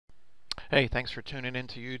Hey, thanks for tuning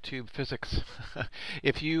into YouTube Physics.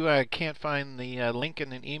 If you can't find the link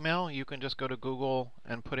in an email, you can just go to Google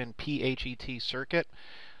and put in PHET circuit.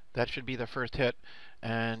 That should be the first hit,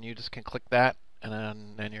 and you just can click that,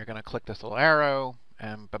 and then you're going to click this little arrow,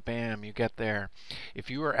 and bam, you get there. If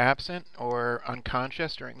you were absent or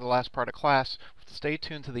unconscious during the last part of class, stay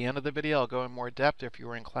tuned to the end of the video. I'll go in more depth. If you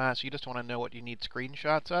were in class, you just want to know what you need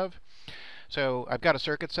screenshots of. So I've got a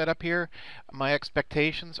circuit set up here. My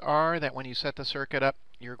expectations are that when you set the circuit up,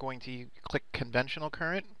 you're going to click conventional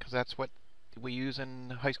current, because that's what we use in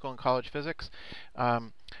high school and college physics.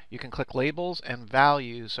 You can click labels and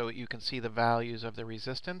values so you can see the values of the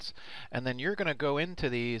resistance. And then you're going to go into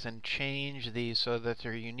these and change these so that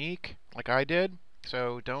they're unique, like I did.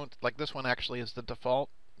 So don't, like this one actually is the default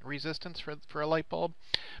resistance for a light bulb,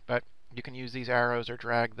 but you can use these arrows or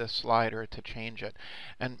drag this slider to change it.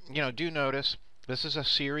 And do notice this is a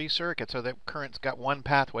series circuit, so the current's got one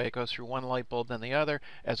pathway. It goes through one light bulb then the other.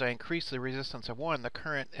 As I increase the resistance of one, the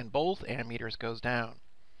current in both ammeters goes down.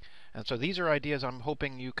 And so these are ideas I'm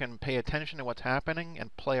hoping you can pay attention to what's happening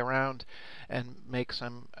and play around and make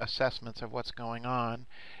some assessments of what's going on.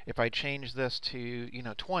 If I change this to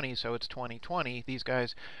 20, so it's 20/20, these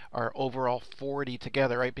guys are overall 40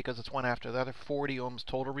 together, right? Because it's one after the other. 40 ohms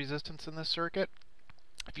total resistance in this circuit.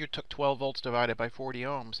 If you took 12 volts divided by 40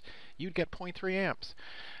 ohms, you'd get 0.3 amps.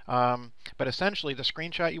 But essentially, the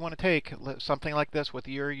screenshot you want to take, something like this with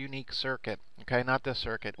your unique circuit, okay, not this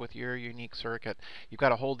circuit, with your unique circuit. You've got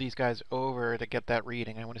to hold these guys over to get that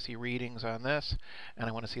reading. I want to see readings on this, and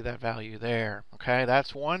I want to see that value there, okay?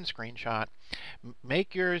 That's one screenshot.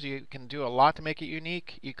 Make yours. You can do a lot to make it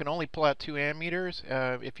unique. You can only pull out 2 ammeters.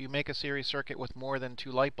 If you make a series circuit with more than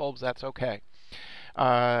 2 light bulbs, that's okay.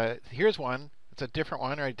 Here's one. It's a different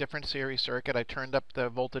one, or a different series circuit. I turned up the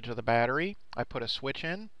voltage of the battery. I put a switch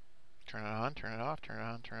in. Turn it on, turn it off, turn it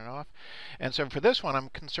on, turn it off. And so for this one, I'm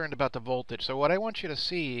concerned about the voltage. So what I want you to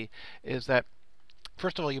see is that,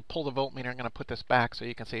 first of all, you pull the voltmeter. I'm going to put this back so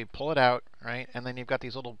you can see, pull it out, right? And then you've got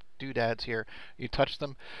these little doodads here. You touch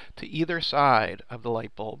them to either side of the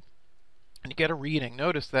light bulb, and you get a reading.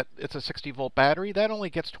 Notice that it's a 60-volt battery. That only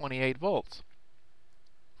gets 28 volts.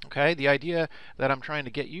 Okay, the idea that I'm trying to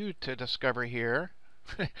get you to discover here,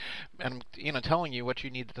 and telling you what you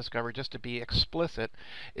need to discover just to be explicit,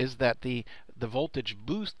 is that the voltage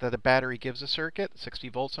boost that the battery gives a circuit, 60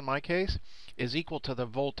 volts in my case, is equal to the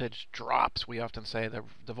voltage drops. We often say the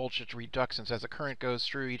voltage reductions as the current goes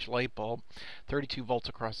through each light bulb. 32 volts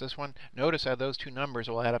across this one. Notice how those two numbers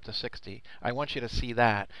will add up to 60. I want you to see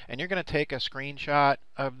that. And you're going to take a screenshot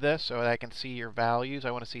of this so that I can see your values.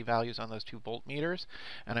 I want to see values on those 2 voltmeters,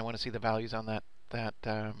 and I want to see the values on that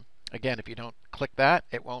again, if you don't click that,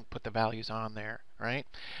 it won't put the values on there, right?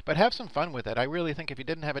 But have some fun with it. I really think if you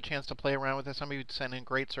didn't have a chance to play around with this, some of you sent in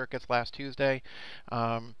great circuits last Tuesday,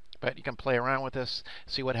 but you can play around with this,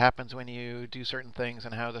 see what happens when you do certain things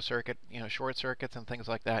and how the circuit, short circuits and things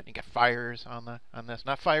like that. You get fires on this,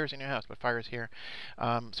 not fires in your house, but fires here.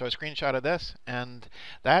 So a screenshot of this, and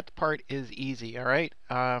that part is easy, all right?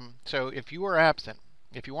 So if you were absent,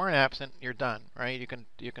 if you weren't absent, you're done, right? You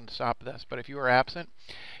can stop this. But if you were absent,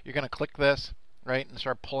 you're going to click this, right, and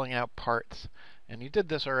start pulling out parts. And you did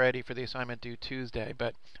this already for the assignment due Tuesday,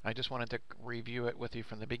 but I just wanted to review it with you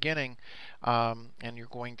from the beginning. And you're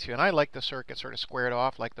going to, and I like the circuit sort of squared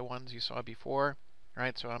off like the ones you saw before,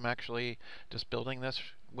 right? So I'm actually just building this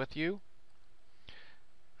with you.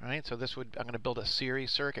 All right, so I'm going to build a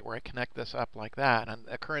series circuit where I connect this up like that, and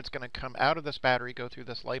a current's going to come out of this battery, go through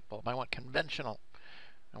this light bulb. I want conventional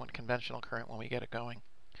current when we get it going.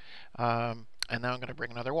 And now I'm going to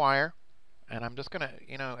bring another wire, and I'm just going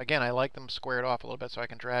to, again, I like them squared off a little bit so I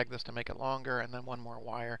can drag this to make it longer, and then one more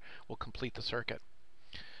wire will complete the circuit.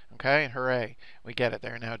 Okay, hooray, we get it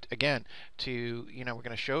there. Now, again, we're going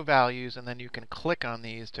to show values, and then you can click on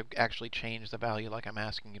these to actually change the value like I'm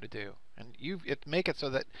asking you to do. And make it so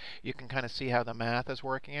that you can kind of see how the math is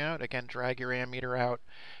working out. Again, drag your ammeter out,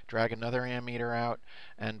 drag another ammeter out,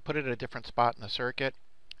 and put it at a different spot in the circuit.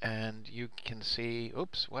 And you can see,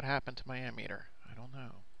 oops, what happened to my ammeter? I don't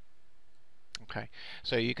know. Okay,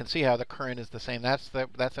 so you can see how the current is the same. That's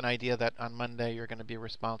an idea that on Monday you're going to be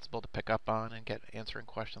responsible to pick up on and get answering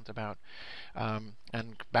questions about. And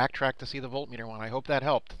backtrack to see the voltmeter one. I hope that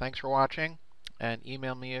helped. Thanks for watching, and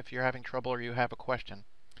email me if you're having trouble or you have a question.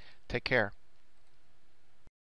 Take care.